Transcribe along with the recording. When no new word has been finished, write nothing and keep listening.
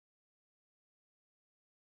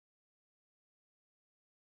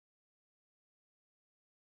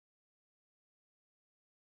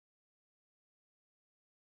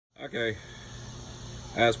Okay,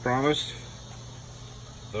 as promised,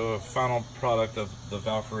 the final product of the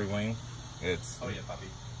Valkyrie Wing. It's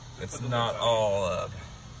it's not all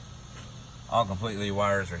completely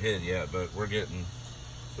wires are hid yet, but we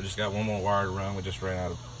just got one more wire to run. We just ran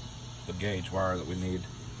out of the gauge wire that we need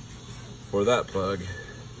for that plug.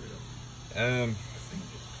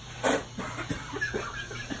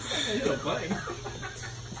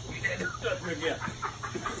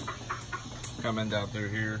 Coming down through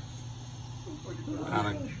here,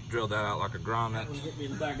 kind of drilled that out like a grommet.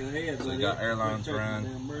 So you got air lines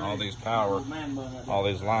running, all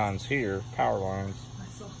these lines here, power lines,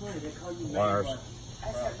 wires.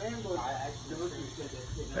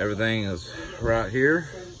 Everything is right here,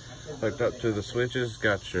 hooked up to the switches.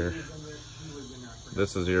 Got your,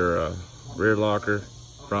 this is your rear locker,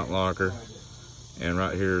 front locker, and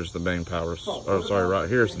right here is the main power. Oh, sorry, right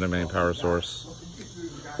here is the main power source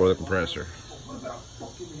for the compressor.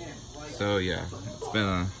 So yeah, it's been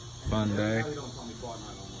a fun day.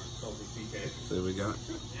 See what we got.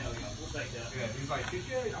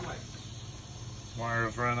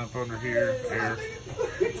 Wires running up under here. Air.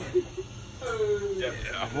 Yeah,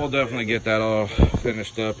 we'll definitely get that all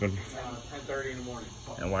finished up and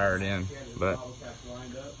wired in. But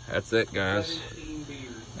that's it, guys.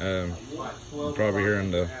 You're probably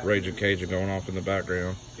hearing the Raging Cajun going off in the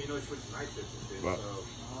background. But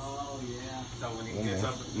so when he gets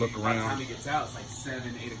up, look by the around. time he gets out, it's like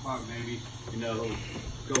 7, 8 o'clock maybe. You know,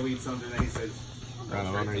 he'll go eat something and he says, right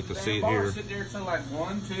underneath the seat here. Sit there till like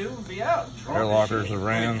 1, 2 and be out. Air lockers are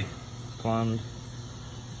ran, plumbed,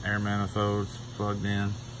 air manifolds plugged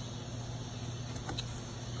in.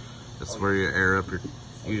 This is where you air up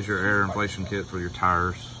use your air inflation kit for your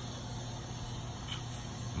tires.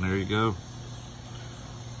 And there you go.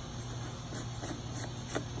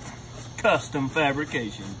 Custom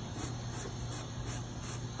fabrication.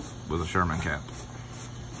 With a Sherman cap.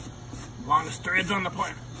 Longest threads on the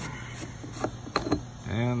planet.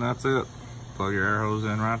 And that's it. Plug your air hose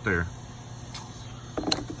in right there.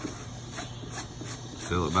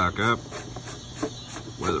 Fill it back up.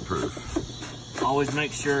 Weatherproof. Always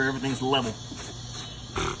make sure everything's level.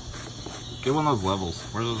 Get one of those levels.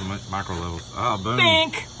 Where's those micro levels? Ah, boom.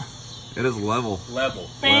 Bink! It is level. Bink!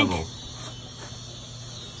 Level.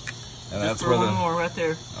 And Just that's where one more right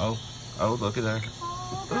there. Oh, look at there.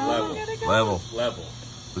 Level.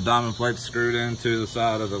 The diamond plate's screwed into the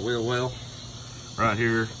side of the wheel well. Right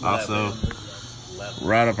here. Also,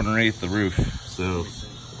 right up underneath the roof. So,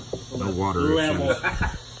 no water issues.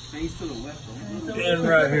 And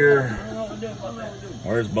right here,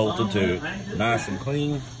 where it's bolted to. Nice and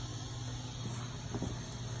clean.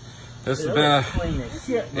 This has been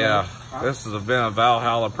this has been a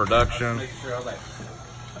Valhalla production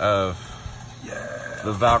of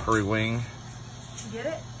the Valkyrie Wing. Get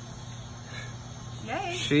it?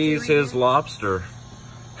 Yay. She's his lobster.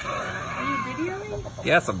 Are you videoing?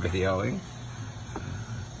 Yes, I'm videoing.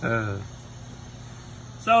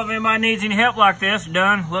 So if anybody needs any help like this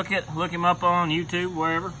done, look him up on YouTube,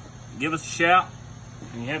 wherever. Give us a shout. We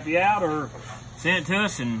can help you out or send it to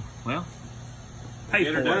us and, well, pay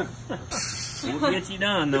for it. We'll get you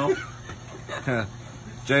done though.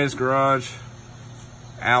 Jay's Garage,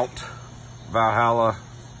 out. Valhalla.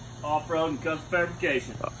 Off-road and custom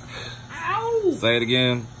fabrication. Ow! Say it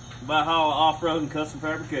again. Valhalla off-road and custom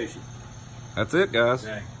fabrication. That's it, guys.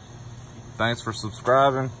 Dang. Thanks for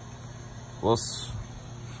subscribing.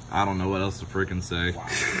 I don't know what else to freaking say. Wow.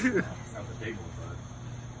 That's a big one,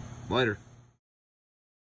 bud. Later.